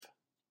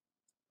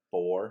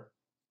4.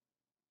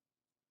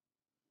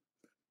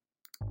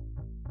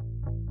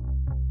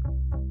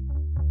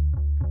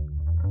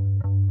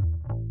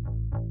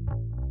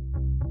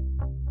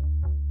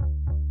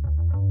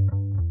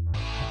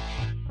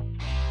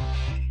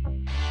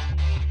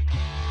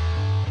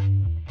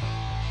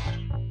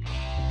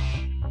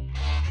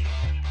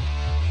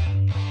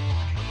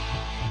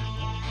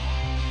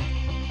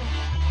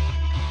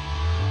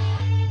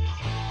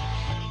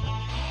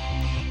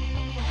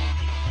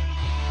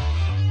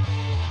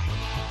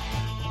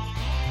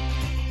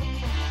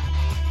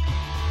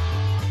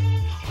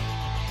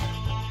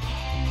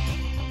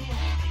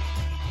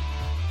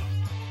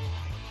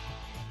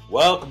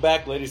 Welcome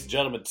back, ladies and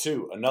gentlemen,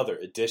 to another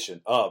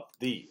edition of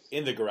the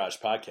In the Garage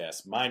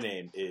podcast. My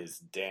name is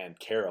Dan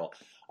Carroll,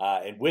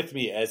 and with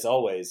me, as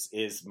always,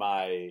 is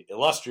my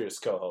illustrious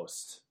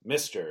co-host,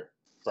 Mr.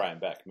 Brian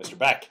Beck. Mr.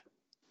 Beck.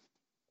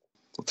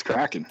 What's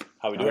cracking?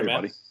 How we doing,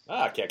 man?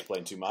 I can't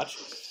complain too much.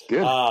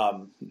 Good.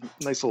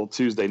 Nice little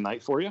Tuesday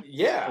night for you.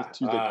 Yeah. Nice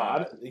Tuesday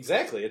pod.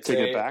 Exactly.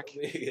 Taking it back.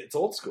 It's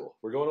old school.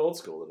 We're going old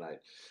school tonight.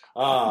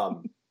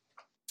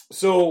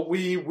 So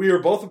we were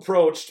both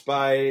approached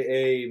by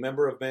a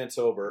member of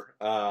Mantober,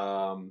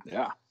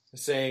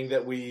 saying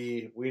that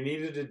we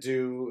needed to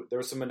do. There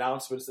were some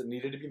announcements that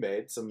needed to be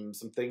made, some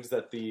things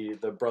that the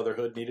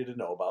Brotherhood needed to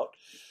know about,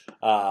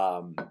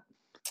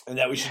 and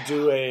that we should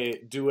do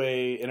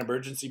an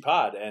emergency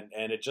pod.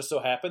 And it just so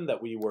happened that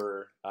we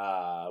were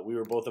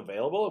both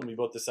available, and we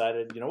both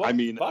decided, you know what? I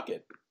mean, fuck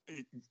it.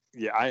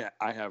 Yeah,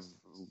 I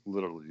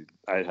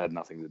had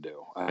nothing to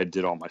do. I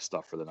did all my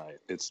stuff for the night.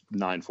 It's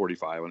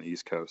 9:45 on the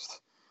East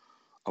Coast.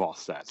 I'm all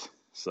set.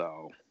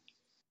 So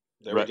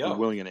there we go.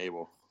 Willing and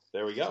able.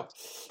 There we go.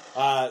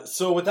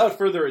 So without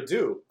further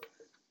ado,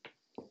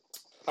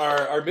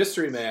 our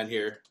mystery man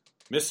here,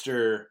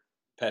 Mr.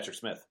 Patrick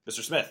Smith.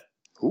 Mr. Smith.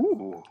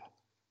 Ooh.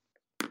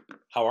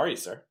 How are you,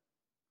 sir?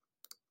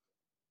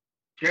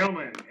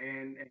 Gentlemen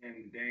and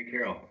Dan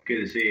Carroll,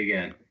 good to see you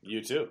again.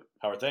 You too.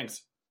 How are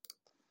things?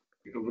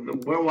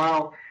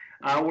 Well,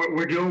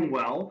 we're doing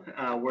well.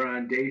 We're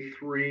on day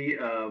 3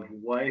 of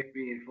wife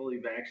being fully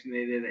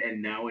vaccinated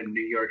and now in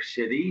New York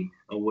City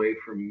away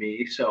from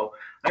me. So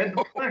I had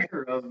the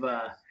pleasure of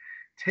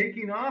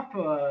taking off,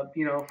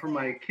 for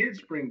my kids'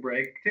 spring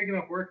break, taking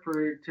off work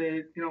to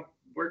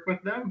work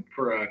with them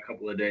for a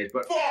couple of days.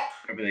 But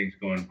everything's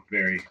going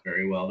very,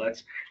 very well.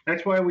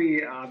 That's why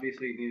we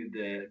obviously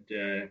needed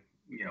to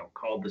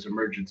call this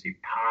emergency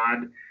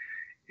pod.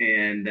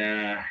 And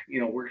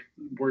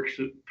work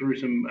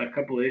through a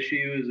couple of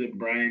issues. And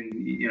Brian,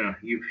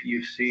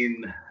 you've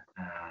seen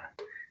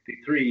the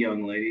 3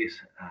 young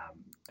ladies.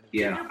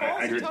 Your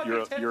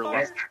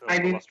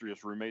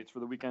illustrious roommates for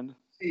the weekend.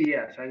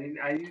 Yes, I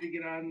need to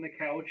get on the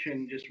couch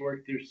and just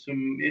work through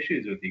some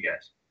issues with you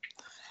guys.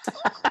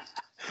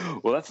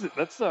 Well, that's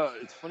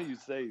it's funny you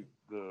say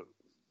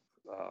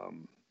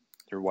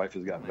your wife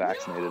has got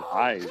vaccinated.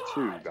 I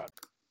too got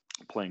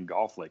playing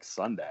golf like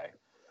Sunday.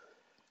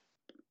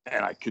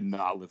 And I could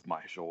not lift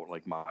my shoulder.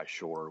 Like, my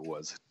shoulder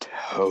was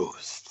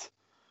toast.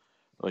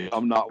 Like,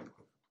 I'm not...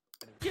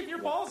 Give your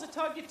balls a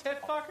tug, you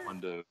tit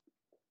fucker.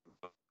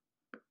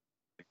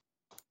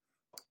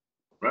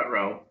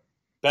 Ruh-roh.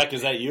 Beck,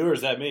 is that you or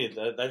is that me?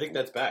 I think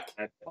that's Beck.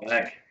 That's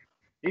Beck.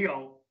 You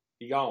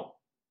go.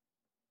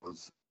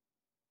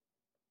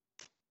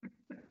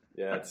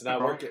 Yeah, it's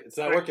not working. It's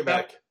not working,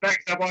 Beck.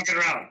 Beck, stop walking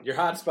around. Your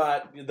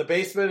hotspot, the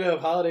basement of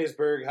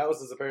Hollidaysburg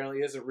houses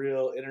apparently isn't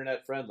real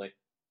internet friendly.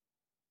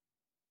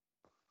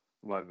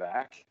 Am I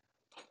back?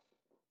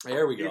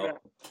 There we go.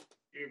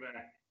 You're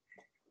back.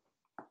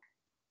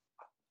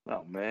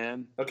 Oh,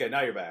 man. Okay,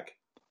 now you're back.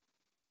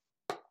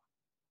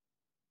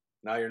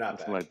 Now you're not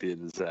back. This might be a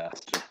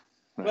disaster.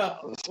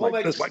 Well, this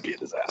might be a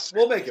disaster.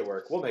 We'll make it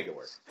work.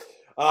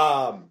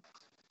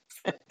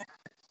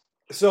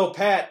 So,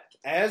 Pat,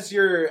 as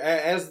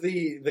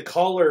the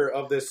caller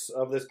of this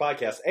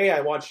podcast,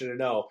 I want you to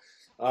know,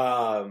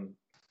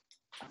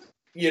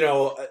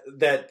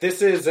 that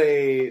this is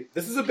a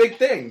big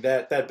thing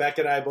that Beck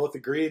and I both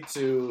agreed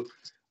to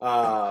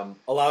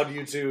allow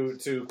you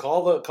to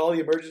call the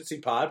emergency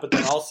pod, but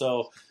then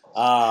also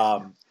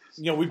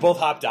we both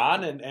hopped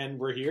on and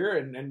we're here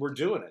and we're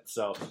doing it.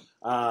 So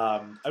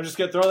I'm just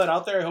gonna throw that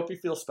out there. I hope you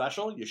feel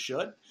special. You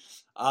should.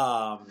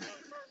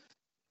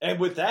 And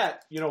with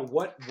that,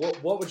 what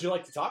would you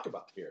like to talk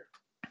about here?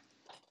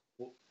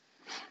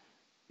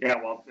 Yeah,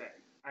 well,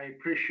 I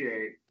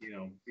appreciate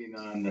being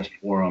on this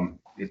forum.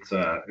 It's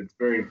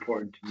very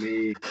important to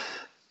me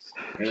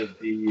as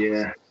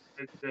the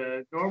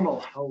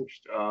normal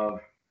host of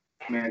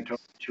Manitoba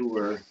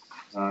Tour,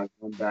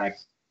 going back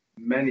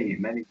many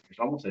years,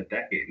 almost a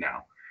decade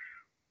now.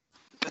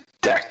 A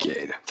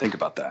decade. Think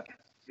about that.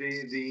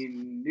 The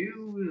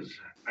news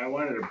I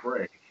wanted to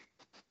break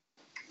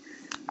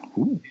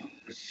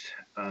is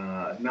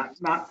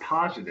not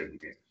positive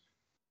news.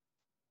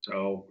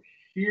 So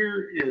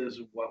here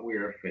is what we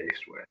are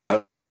faced with.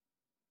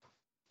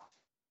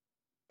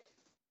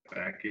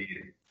 Back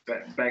is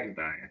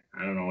dying.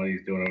 I don't know what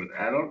he's doing over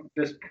there.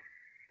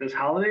 Does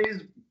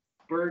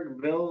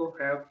Hollidaysburgville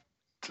have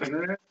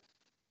internet?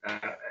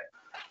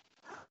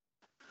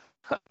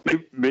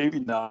 Maybe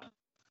not.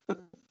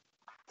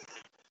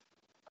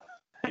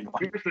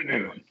 Here's the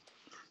news.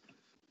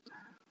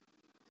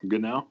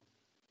 Good now?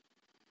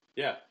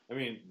 Yeah. I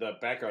mean, the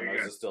background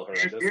noise is still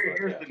horrendous.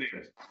 Here's the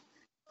news.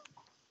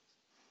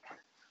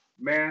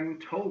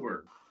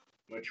 Mantober,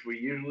 which we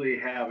usually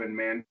have in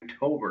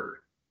Mantober,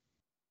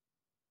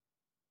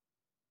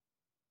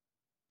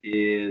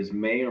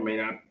 may or may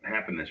not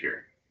happen this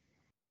year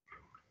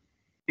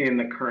in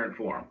the current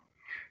form.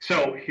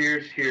 So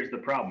here's the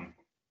problem.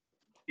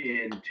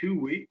 In 2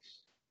 weeks,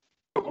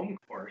 home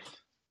course,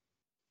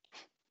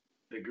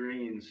 the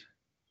greens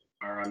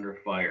are under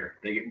fire.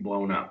 They get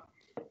blown up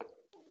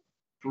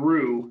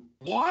through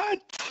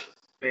what?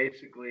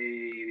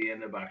 Basically the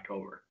end of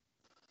October.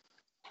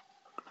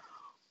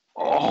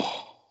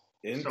 Oh,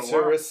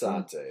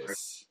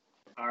 interesantes.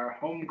 Our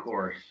home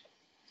course,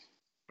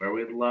 where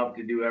we'd love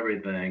to do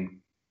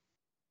everything,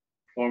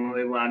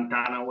 formerly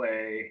Lantana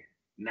Way,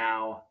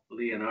 now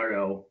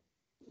Leonardo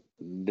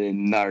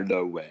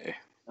Way.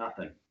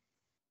 Nothing.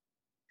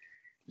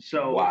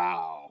 So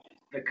wow.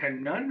 The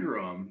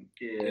conundrum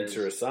is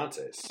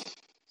interesantes.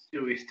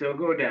 Do we still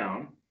go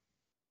down?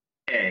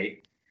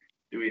 A,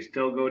 do we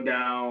still go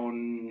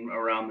down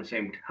around the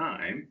same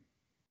time?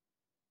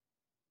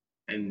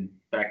 And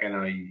Beck, I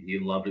know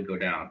you love to go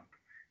down,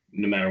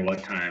 no matter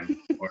what time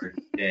or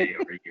day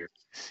or year.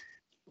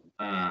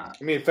 I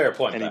mean, fair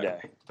point. Any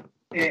day.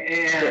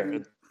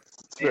 And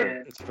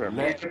it's fair.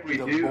 Let if we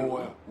do,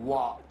 boy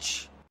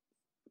watch.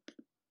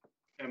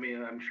 I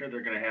mean, I'm sure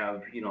they're going to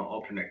have,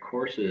 alternate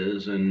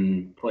courses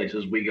and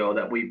places we go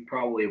that we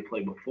probably have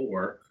played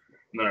before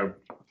that are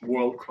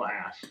world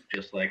class,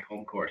 just like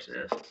home course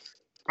is.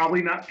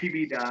 Probably not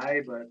PB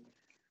Die, but,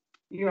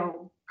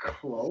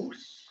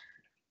 close.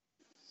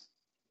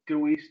 Do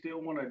we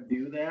still want to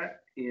do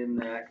that in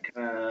that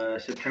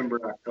September,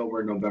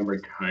 October, November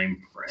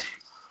time frame?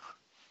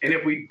 And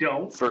if we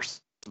don't,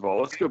 first of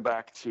all, let's go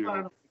back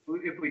to.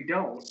 If we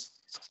don't,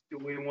 do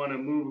we want to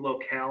move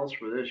locales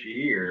for this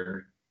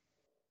year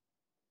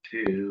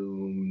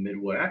to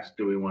Midwest?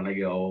 Do we want to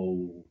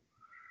go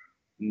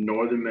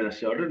northern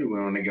Minnesota? Do we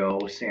want to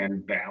go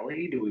Sand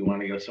Valley? Do we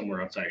want to go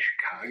somewhere outside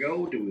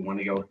Chicago? Do we want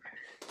to go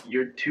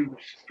your two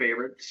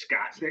favorite,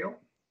 Scottsdale?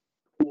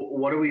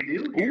 What do we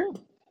do here? Ooh.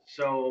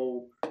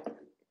 So,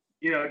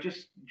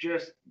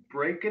 just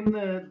breaking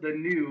the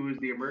news,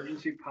 the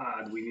emergency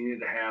pod, we needed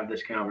to have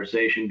this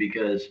conversation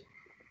because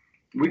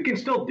we can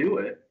still do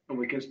it, and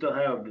we can still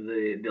have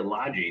the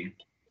lodging,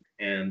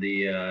 and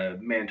the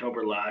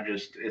Mantober Lodge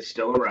is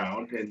still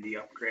around, and the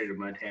upgraded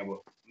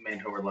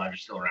Mantober Lodge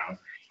is still around.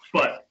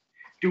 But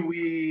do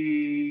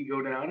we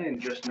go down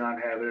and just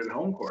not have it at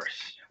home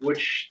course?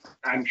 Which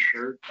I'm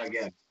sure,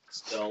 again,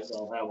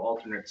 they'll have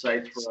alternate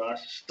sites for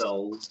us.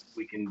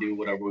 We can do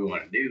whatever we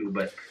want to do,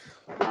 but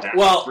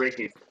that's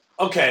breaking.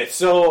 Okay,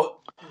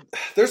 so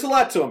there's a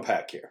lot to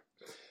unpack here.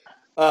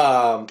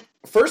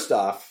 First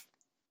off,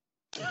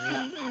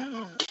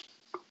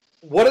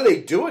 what are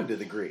they doing to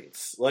the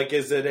greens? Like,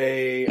 is it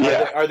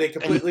are they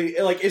completely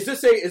is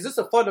this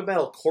a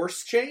fundamental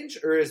course change,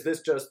 or is this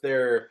just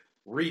they're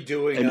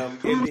redoing them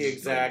in the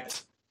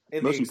exact way?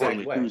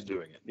 Who's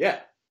doing it?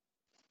 Yeah.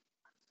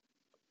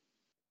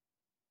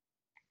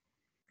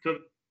 So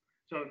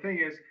the thing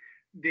is,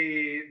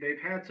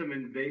 they've had some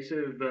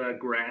invasive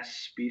grass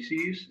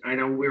species. I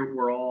know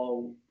we're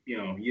all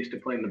used to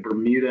playing the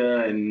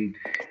Bermuda and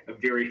a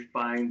very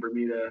fine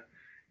Bermuda.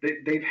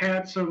 They've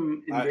had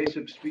some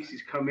invasive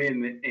species come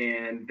in,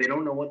 and they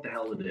don't know what the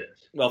hell it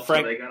is. Well,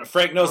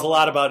 Frank knows a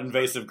lot about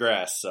invasive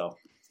grass, so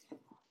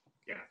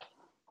yeah.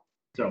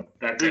 So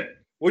that's it.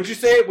 Would you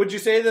say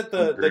that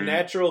the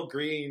natural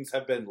greens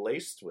have been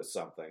laced with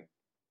something?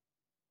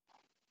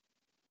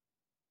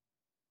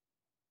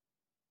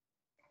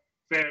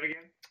 Say it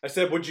again. I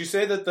said, would you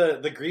say that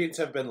the greens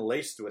have been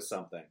laced with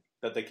something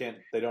that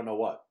they don't know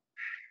what?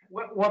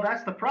 Well,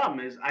 that's the problem.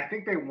 Is I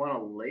think they want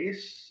to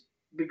lace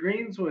the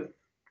greens with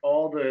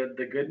all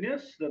the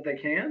goodness that they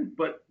can,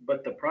 but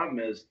the problem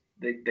is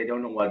they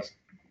don't know what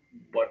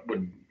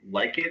would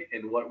like it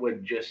and what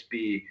would just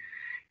be,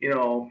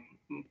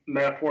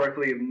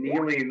 metaphorically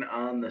kneeling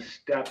on the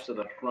steps of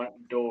the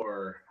front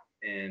door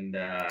and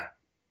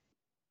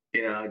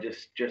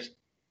just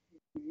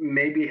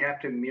maybe have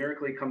to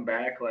miraculously come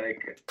back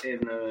like in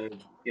the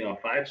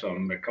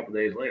 5-some a couple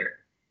days later.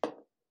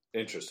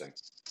 Interesting.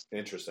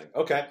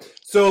 Okay,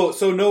 so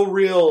no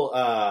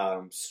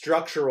real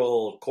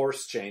structural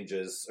course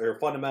changes or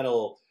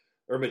fundamental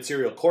or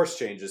material course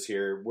changes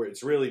here. Where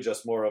it's really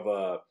just more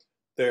of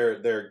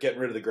they're getting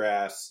rid of the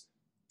grass,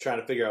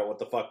 trying to figure out what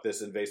the fuck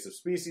this invasive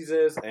species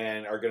is,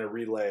 and are going to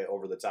relay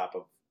over the top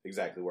of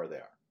exactly where they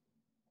are.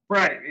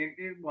 Right.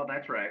 Well,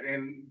 that's right.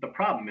 And the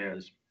problem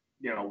is,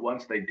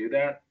 once they do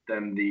that,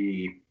 then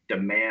the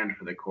demand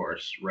for the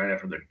course right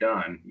after they're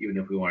done, even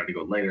if we wanted to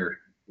go later,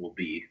 will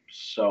be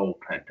so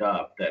pent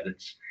up that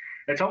it's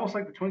almost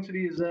like the Twin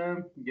Cities,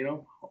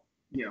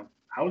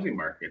 housing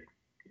market.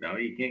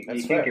 You can't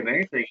get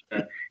anything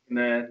in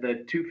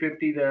the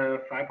 250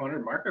 to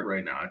 500 market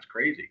right now. It's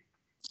crazy.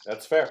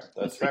 That's fair.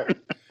 That's fair.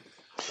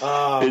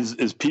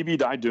 Is PB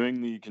Dye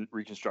doing the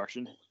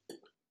reconstruction?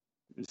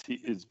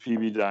 Is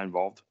PB Dye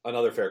involved?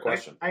 Another fair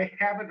question. I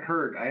haven't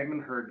heard. I'll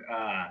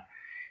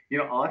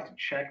have to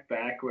check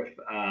back with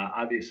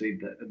obviously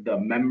the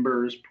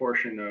members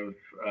portion of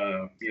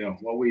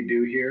what we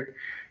do here.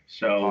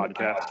 So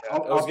podcast. I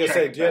was going to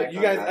say,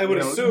 you guys. I would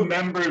assume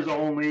members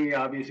only.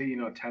 Obviously,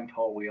 10th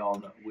hole. We all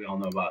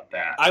know about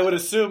that. I would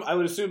assume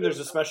there's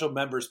a special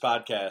members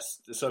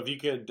podcast. So if you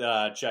could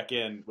check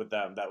in with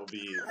them, that would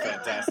be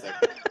fantastic.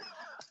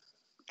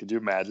 Could you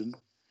imagine?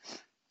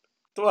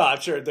 Well, I'm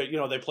sure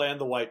that they plan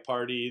the white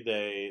party.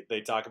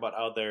 They talk about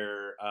how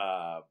they're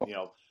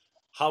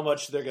how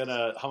much they're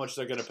gonna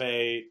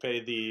pay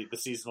the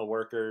seasonal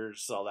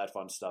workers, all that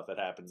fun stuff that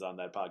happens on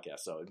that podcast.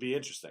 So it'd be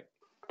interesting.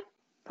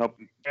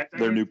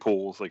 Their new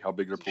pools, like how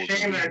big their pools.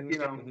 Shame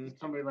that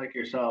somebody like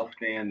yourself,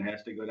 Dan,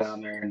 has to go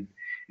down there and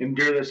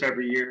endure this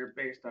every year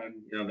based on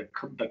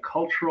the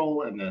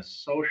cultural and the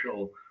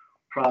social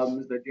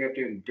problems that you have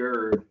to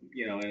endure,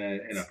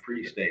 in a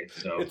free state.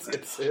 So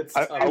it's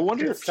I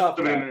wonder it's tough.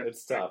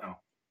 It's tough.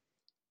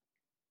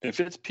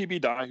 If it's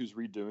PB Dye who's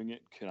redoing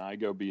it, can I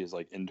go be his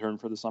intern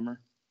for the summer?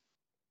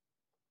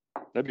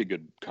 That'd be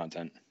good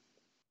content.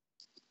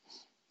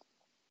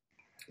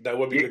 That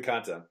would be good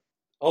content.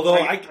 Although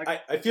I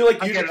feel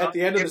like at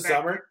the end of the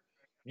summer,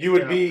 you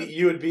would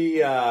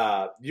be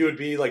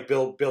like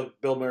Bill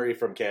Murray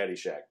from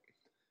Caddyshack.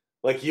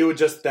 Like you would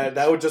just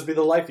that would just be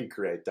the life you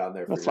create down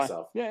there for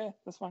yourself. Yeah,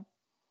 that's fine.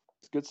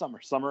 It's a good summer.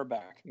 Summer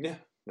back. Yeah,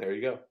 there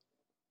you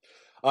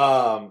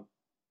go.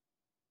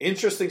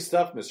 Interesting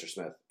stuff, Mr.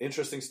 Smith.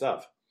 Interesting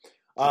stuff.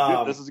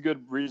 This is a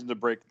good reason to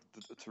break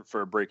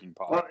for a breaking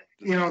pod.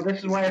 Well, this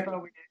is why I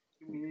thought we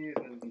needed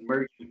an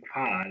emergency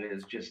pod.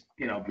 Is just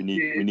we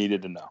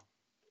needed to know.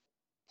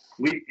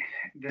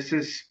 This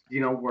is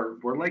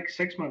we're like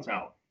 6 months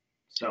out,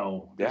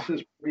 so this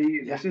is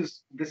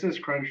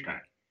crunch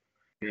time.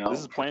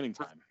 This is planning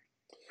time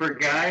for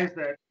guys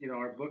that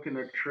are booking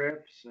their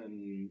trips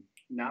and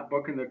not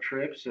booking their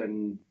trips,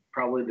 and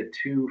probably the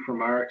two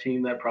from our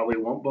team that probably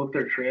won't book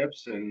their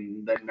trips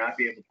and then not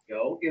be able to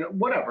go.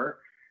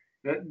 Whatever.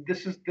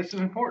 This is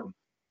important.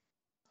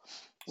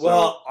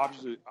 Well, so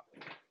obviously,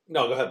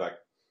 no. Go ahead, Beck.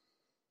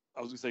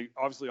 I was going to say,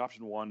 obviously,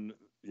 option one,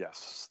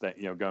 yes, that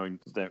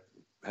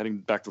heading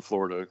back to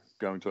Florida,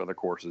 going to other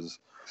courses.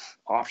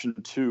 Option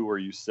two, where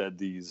you said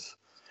these,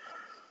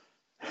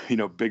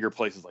 bigger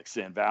places like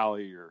Sand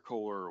Valley or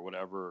Kohler or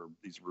whatever,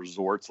 these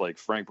resorts, like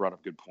Frank brought up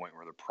a good point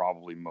where they're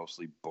probably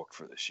mostly booked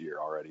for this year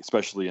already,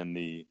 especially in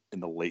the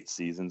late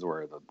seasons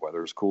where the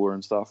weather's cooler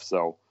and stuff.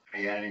 So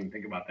yeah, I didn't even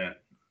think about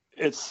that.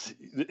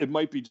 It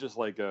might be just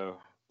like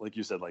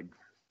you said, like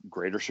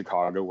Greater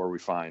Chicago where we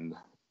find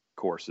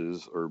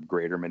courses, or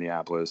Greater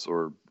Minneapolis,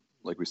 or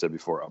like we said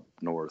before, up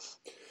north.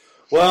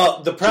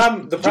 Well, the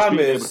problem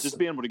is just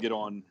being able to get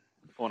on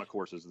a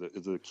course is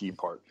the key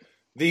part.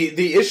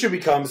 The issue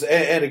becomes,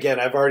 and again,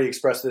 I've already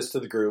expressed this to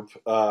the group.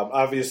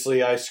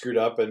 Obviously, I screwed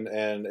up and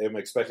am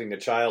expecting a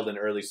child in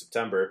early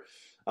September,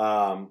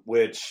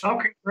 which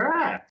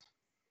congrats.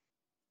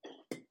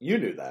 You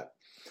knew that,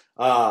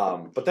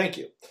 but thank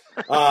you.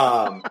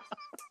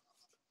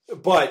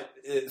 But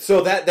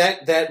so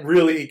that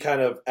really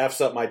kind of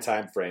f's up my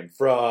time frame.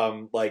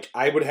 From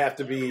I would have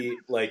to be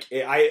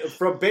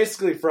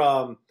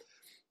from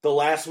the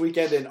last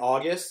weekend in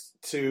August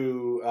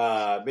to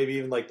maybe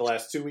even the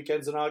last 2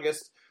 weekends in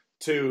August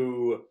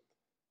to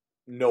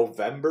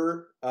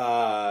November,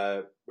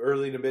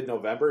 early to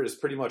mid-November is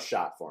pretty much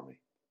shot for me.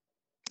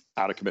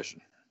 Out of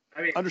commission.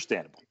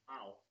 Understandable.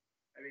 Wow.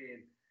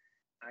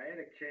 I had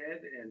a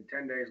kid, and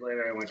 10 days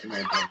later I went to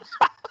Manitoba.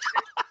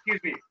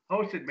 Excuse me,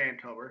 hosted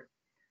Manitoba.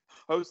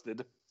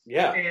 Hosted.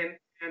 Yeah.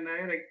 And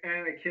I had a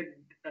kid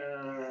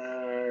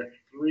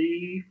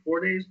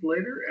 3-4 days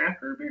later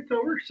after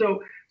Manitoba.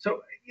 So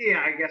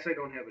yeah, I guess I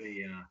don't have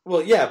any.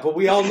 Well, yeah, but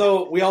we all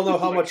know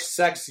how much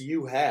sex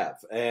you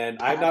have,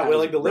 and I'm not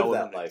willing to live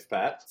that life,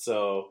 Pat.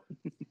 So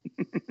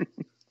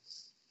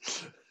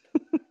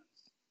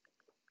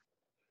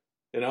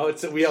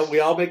it's we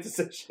all make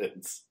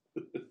decisions.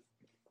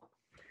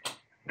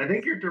 I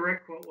think your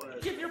direct quote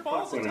was, "Give your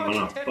balls a touch,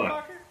 you tit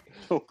fucker."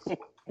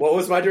 What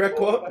was my direct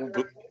quote?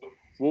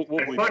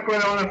 Fuck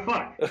when I want to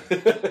fuck.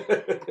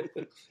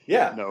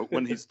 Yeah. No,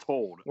 when he's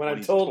told. When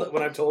I'm told I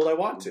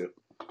want to.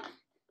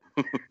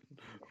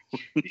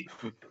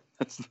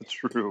 That's the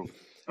true.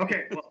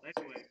 Okay, well,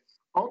 anyway,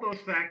 all those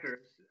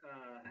factors,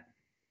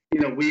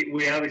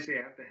 we obviously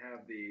have to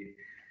have the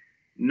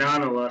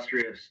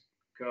non-illustrious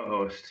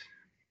co-host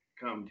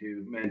come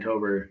to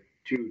Manitoba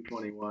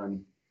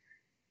 221.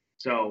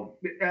 So,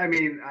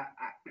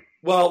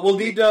 well, we'll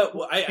need to.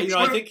 I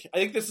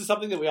think this is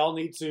something that we all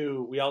need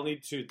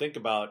to think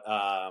about.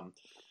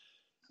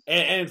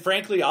 And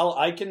frankly,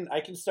 I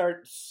can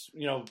start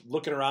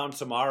looking around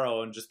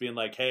tomorrow and just being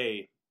like,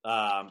 hey,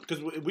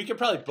 because we could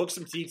probably book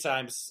some tee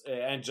times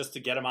and just to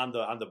get them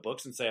on the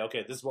books and say,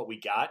 okay, this is what we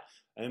got,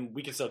 and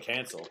we can still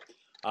cancel.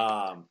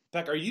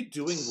 Beck, are you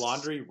doing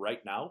laundry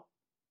right now?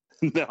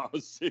 No, I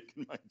was sick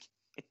in my.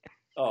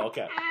 Oh,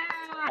 okay.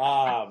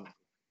 I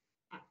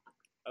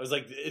was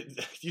like,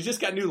 you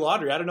just got new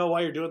laundry. I don't know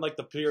why you're doing like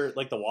the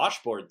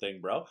washboard thing,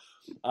 bro.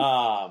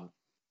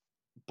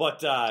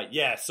 But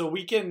yeah, so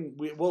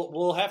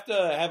we'll have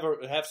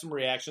to have some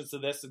reactions to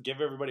this and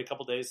give everybody a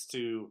couple days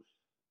to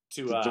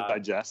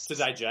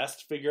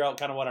digest, figure out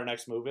kind of what our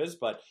next move is.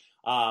 But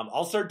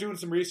I'll start doing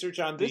some research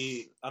on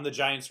the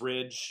Giants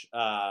Ridge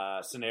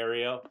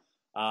scenario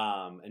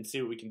and see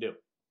what we can do.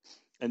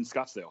 And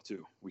Scottsdale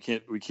too. We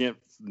can't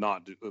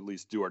not at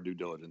least do our due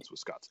diligence with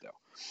Scottsdale.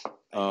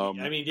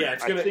 I mean, yeah,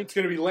 it's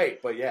gonna be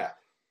late, but yeah.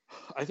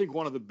 I think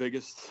one of the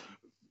biggest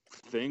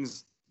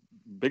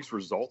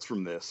results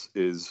from this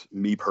is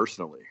me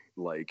personally.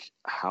 Like,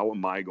 how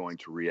am I going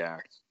to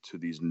react to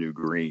these new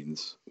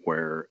greens?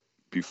 Where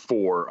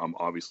before I'm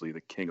obviously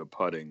the king of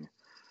putting.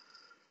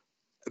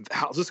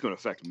 How's this going to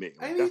affect me?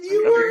 Like, I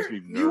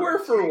mean, you were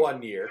for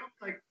 1 year.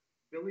 Like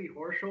Billy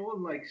Horschel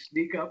and like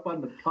sneak up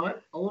on the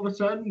putt all of a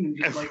sudden and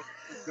just like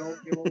go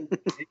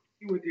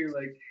with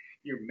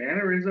your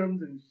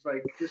mannerisms and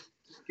just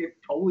get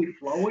totally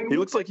flowing. He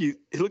looks like he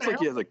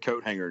has a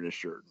coat hanger in his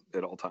shirt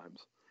at all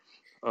times.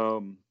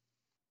 No,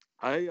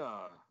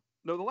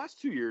 the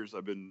last 2 years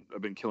I've been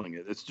killing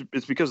it.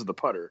 It's because of the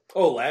putter.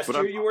 Oh, last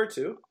year you were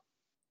too?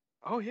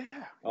 Oh yeah.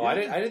 Oh, I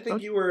didn't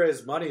think you were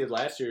as money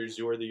last year as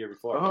you were the year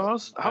before. I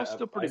was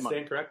still pretty money. I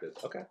stand corrected.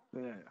 Okay.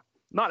 Yeah.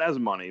 Not as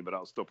money, but I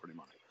was still pretty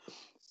money.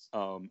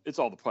 It's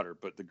all the putter,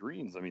 but the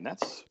greens. I mean,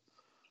 that's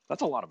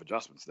a lot of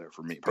adjustments there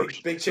for me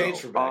personally. Big change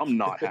for back. I'm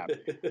not happy.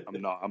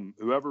 I'm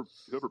whoever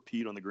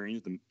peed on the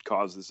greens and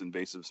caused this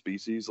invasive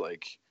species.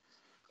 Like,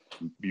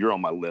 you're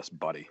on my list,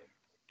 buddy.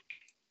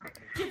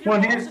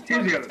 Well, here's the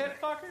other thing.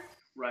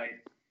 Right.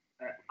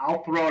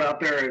 I'll throw it out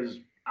there as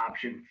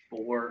option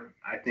 4.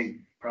 I think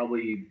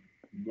probably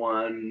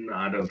 1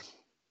 out of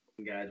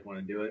guys want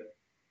to do it.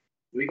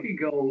 We could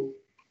go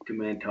to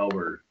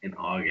Manitoba in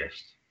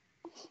August.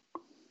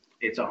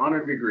 It's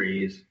 100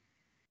 degrees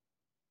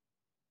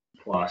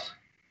plus.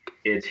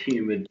 It's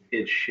humid.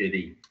 It's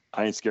shitty.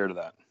 I ain't scared of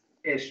that.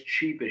 It's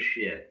cheap as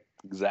shit.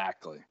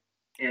 Exactly.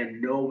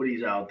 And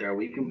nobody's out there.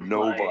 We can play.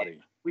 Nobody.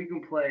 We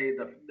can play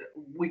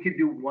we could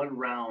do 1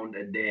 round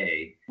a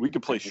day. We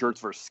could play shirts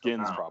versus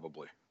skins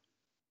probably.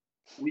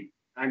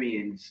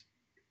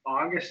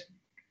 August.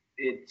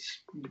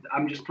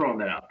 I'm just throwing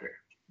that out there.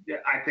 Yeah,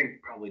 I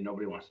think probably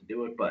nobody wants to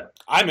do it, but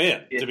I'm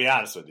in. To be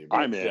honest with you,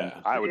 I'm in. Yeah.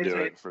 I would do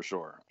it for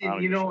sure.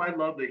 I'd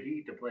love the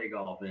heat to play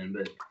golf in,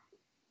 but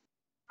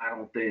I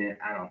don't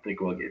think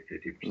we'll get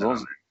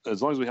 50%.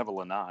 As long as we have a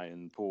lanai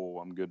and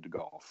pool, I'm good to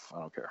golf.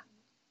 I don't care.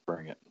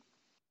 Bring it.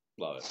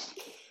 Love it.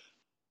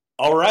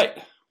 All right.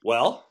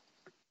 Well,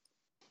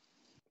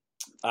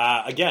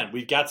 again,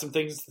 we've got some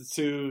things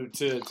to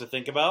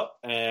think about,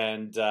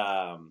 and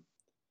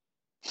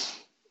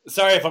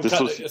sorry if I'm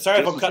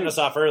cutting us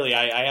off early.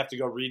 I have to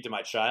go read to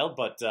my child,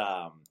 but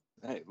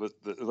hey,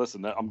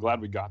 listen. I'm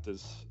glad we got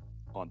this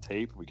on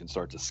tape. We can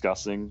start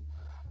discussing.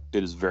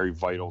 It is very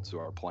vital to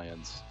our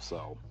plans.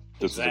 So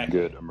this is a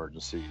good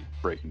emergency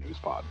breaking news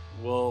pod.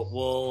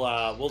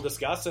 We'll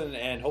discuss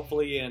and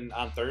hopefully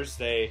on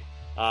Thursday.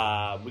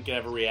 We can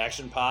have a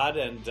reaction pod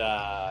and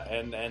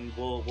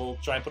we'll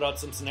try and put out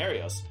some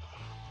scenarios.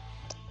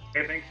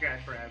 Hey, thanks guys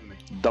for having me.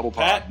 Double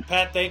pod.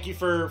 Pat, thank you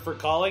for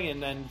calling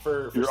and then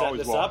for setting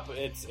this up.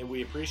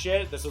 We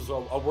appreciate it. This was a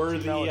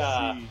worthy.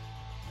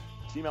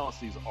 Team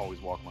LSC is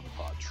always welcome on the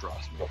pod.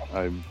 Trust me.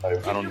 I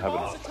don't have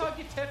it.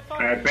 All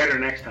right, better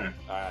next time.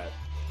 All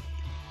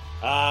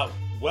right.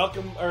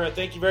 Welcome or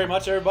thank you very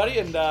much, everybody,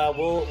 and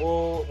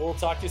we'll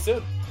talk to you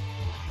soon.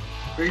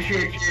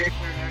 Appreciate you,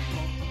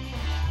 International.